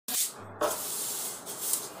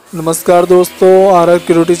नमस्कार दोस्तों, are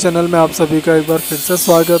cruelty channel में आप सभी का एक बार फिर से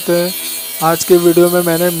स्वागत है। आज के वीडियो में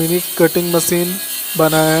मैंने मिनी कटिंग मशीन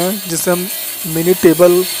बनाया है, जिसे हम मिनी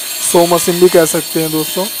टेबल सो मशीन भी कह सकते हैं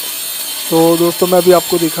दोस्तों। तो दोस्तों मैं अभी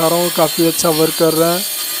आपको दिखा रहा हूँ, काफ़ी अच्छा वर्क कर रहा है।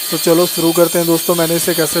 तो चलो शुरू करते हैं दोस्तों। मैंने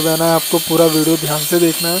इसे कैसे बनाया है, आपको पूरा वीडियो ध्यान से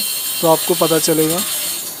देखना है तो आपको पता चलेगा।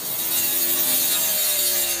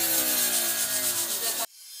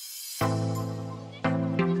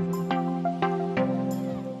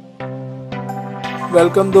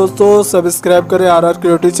 वेलकम दोस्तों, सब्सक्राइब करें आर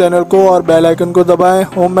क्यूरिटी चैनल को और बेल आइकन को दबाएं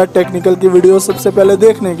होममेड टेक्निकल की वीडियो सबसे पहले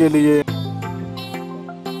देखने के लिए।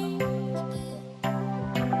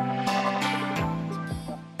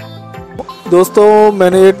 दोस्तों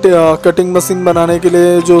मैंने एक कटिंग मशीन बनाने के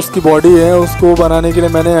लिए जो उसकी बॉडी है उसको बनाने के लिए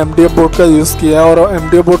मैंने MDF बोर्ड का यूज़ किया है। और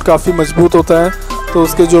MDF बोर्ड काफ़ी मजबूत होता है, तो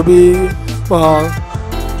उसके जो भी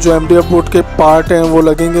जो MDF बोर्ड के पार्ट हैं वो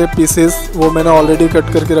लगेंगे पीसेस, वो मैंने ऑलरेडी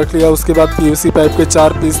कट करके रख लिया। उसके बाद PVC पाइप के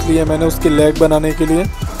 4 पीस लिए मैंने उसके लेग बनाने के लिए।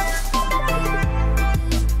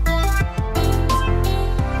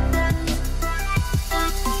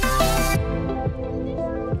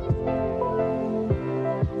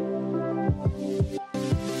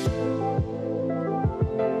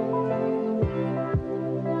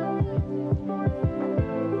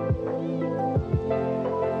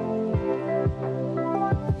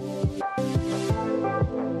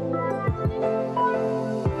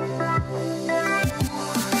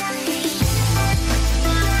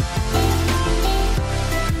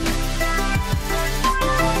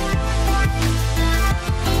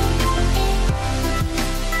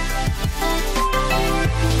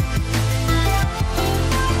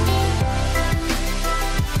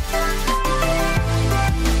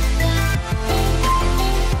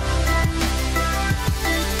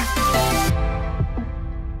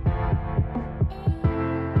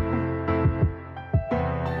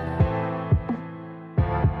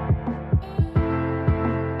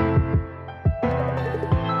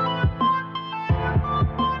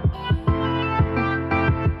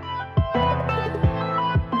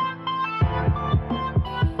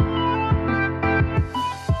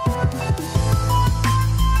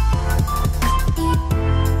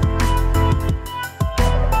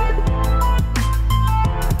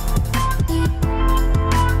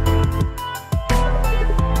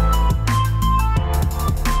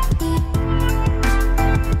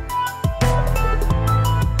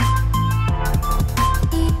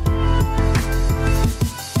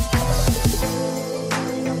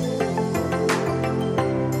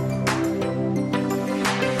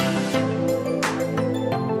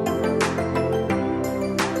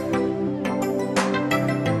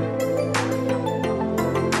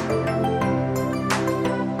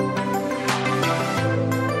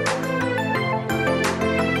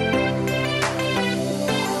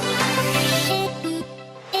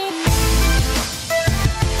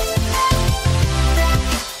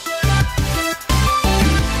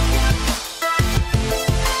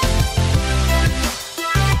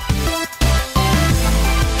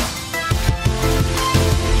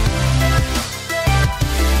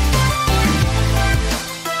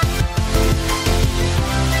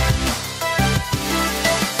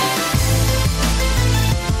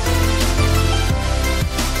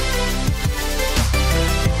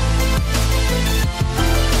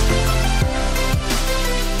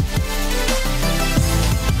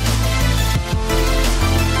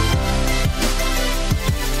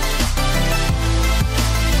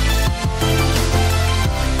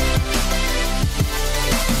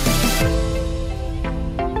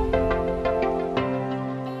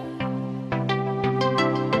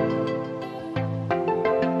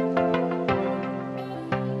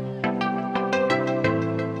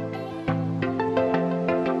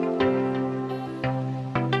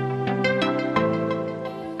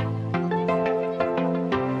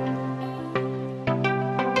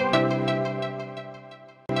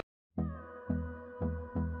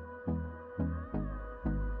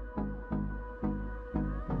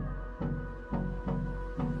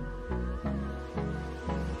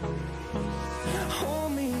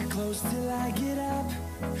 Till I get up,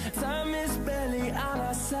 time is barely on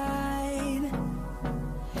our side.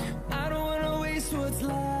 I don't wanna waste what's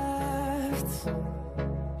left.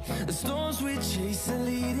 The storms we chase are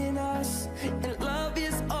leading us, and love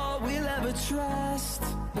is all we'll ever trust.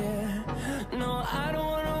 Yeah, no, I don't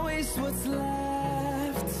wanna waste what's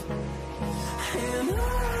left. And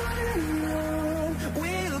on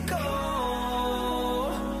we'll go,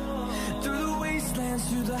 through the wastelands,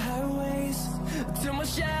 through the highways, till my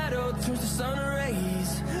shadow turns to sun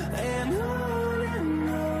rays. And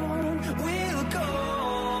on we'll go,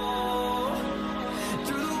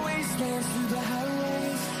 through the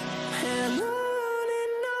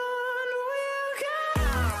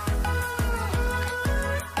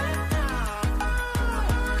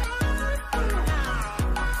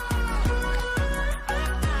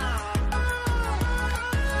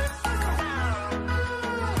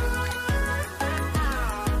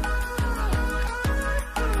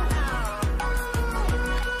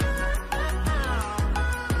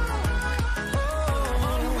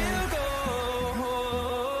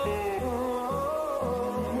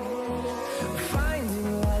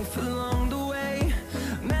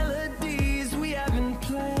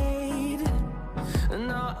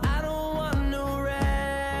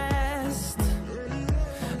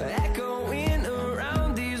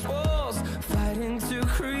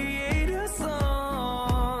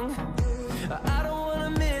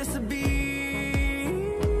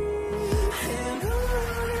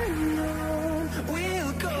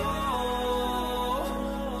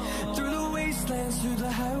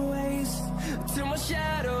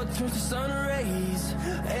turns to sun rays,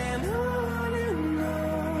 and on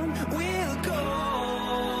we'll go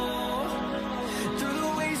through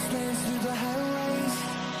the wastelands, through the highways,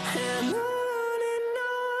 and on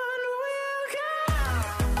we'll go.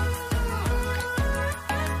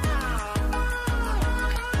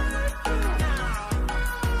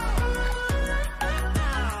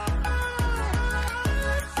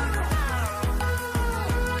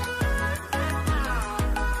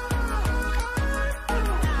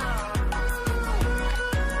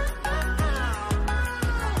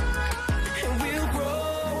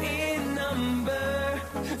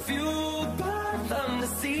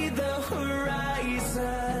 See the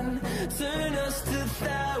horizon, turn us to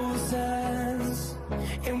thousands,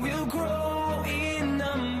 and we'll grow in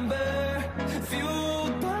number,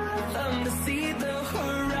 fueled by them to see the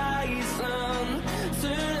horizon,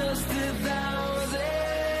 turn us to thousands,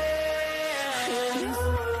 and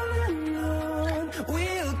on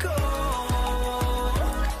we'll go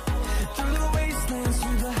through the wastelands,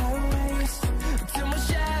 through the highways, till my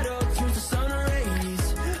shadow turns to sun rays,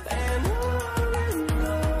 and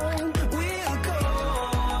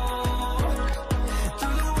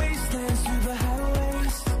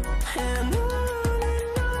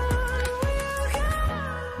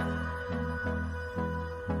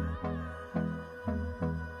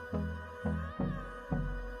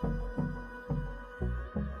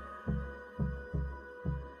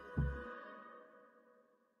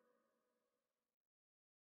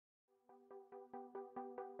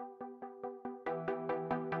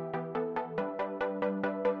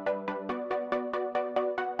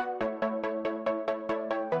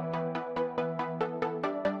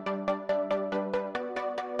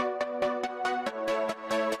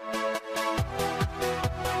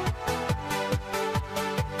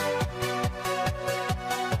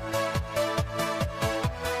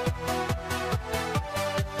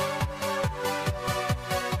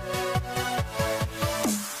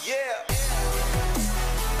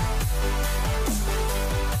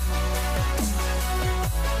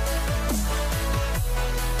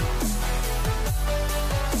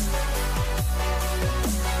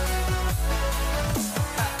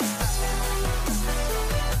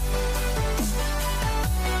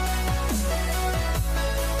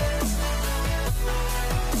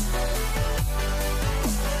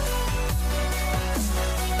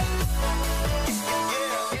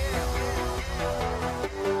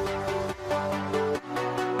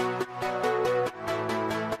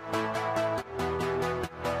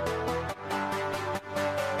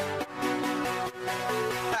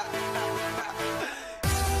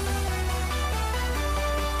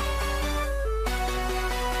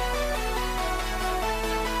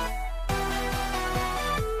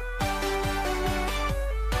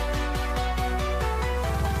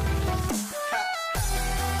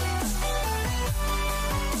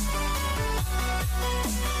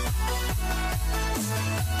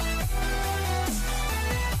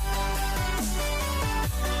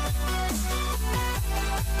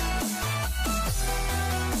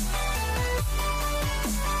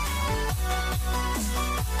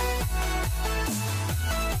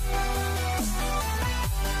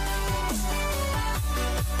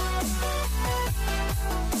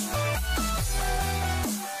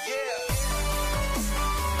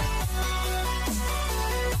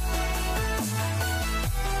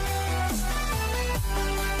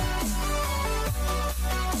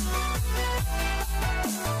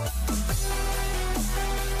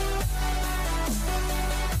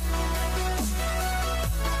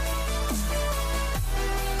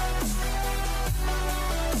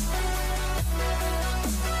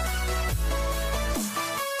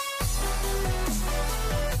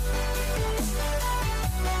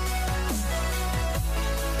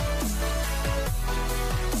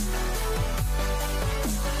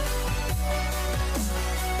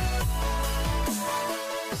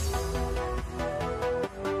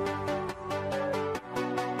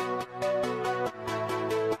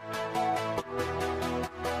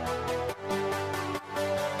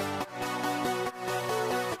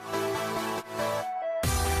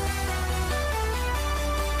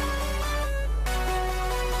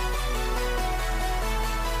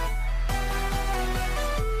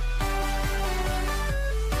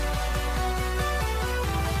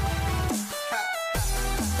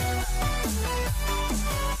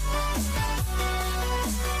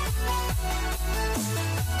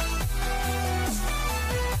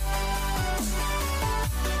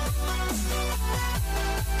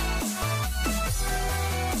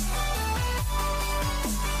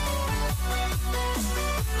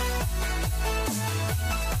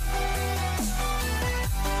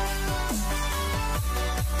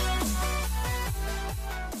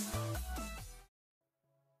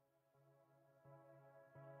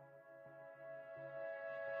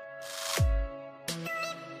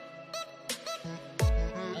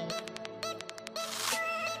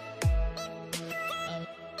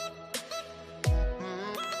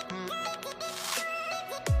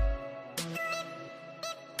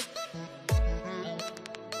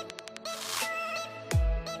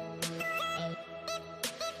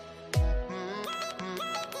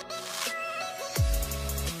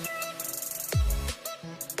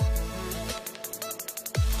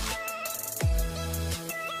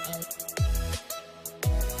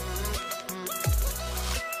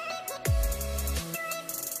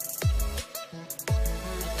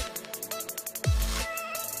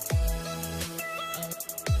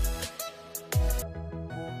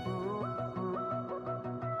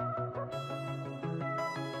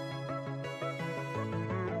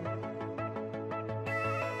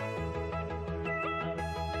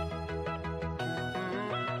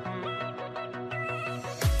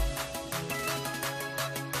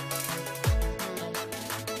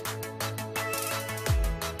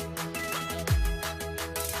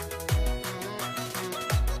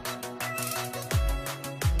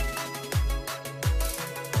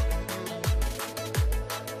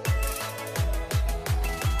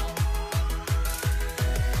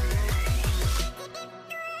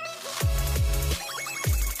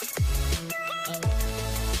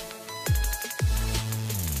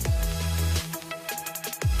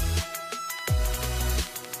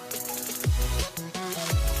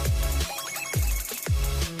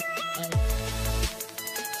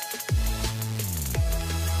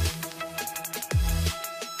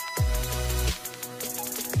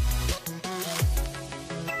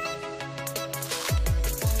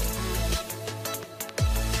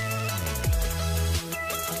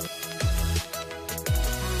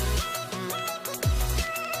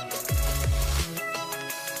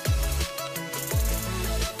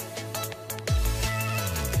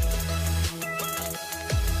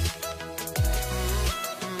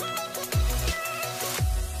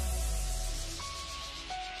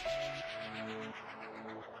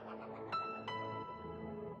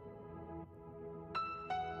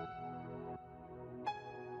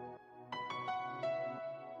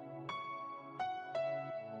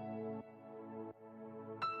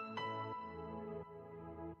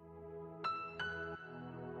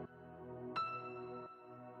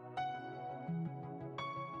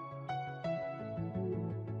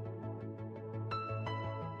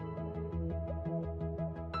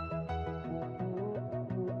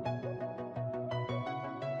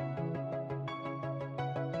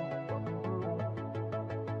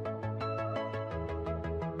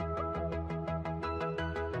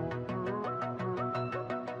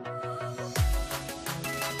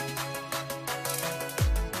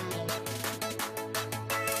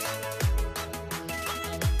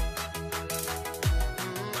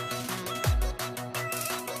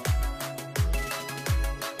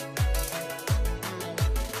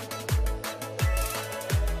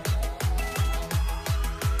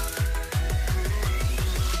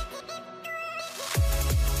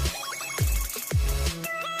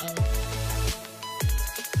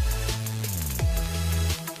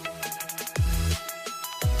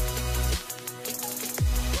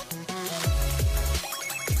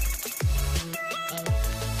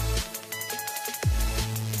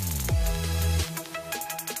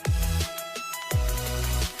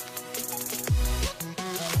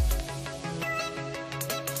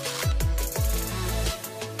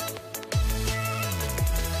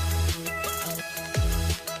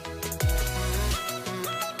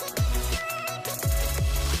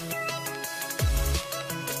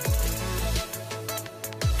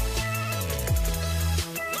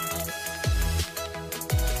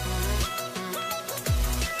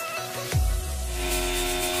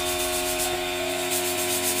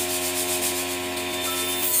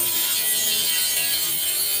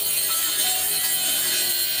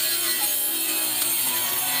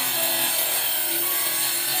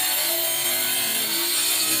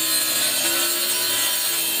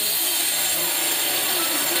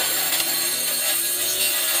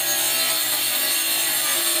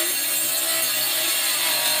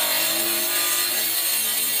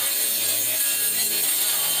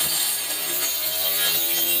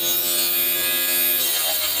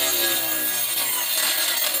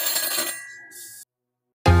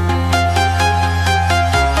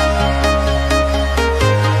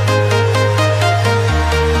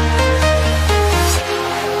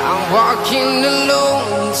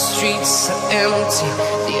streets are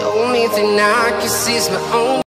empty. The only thing I can see is my own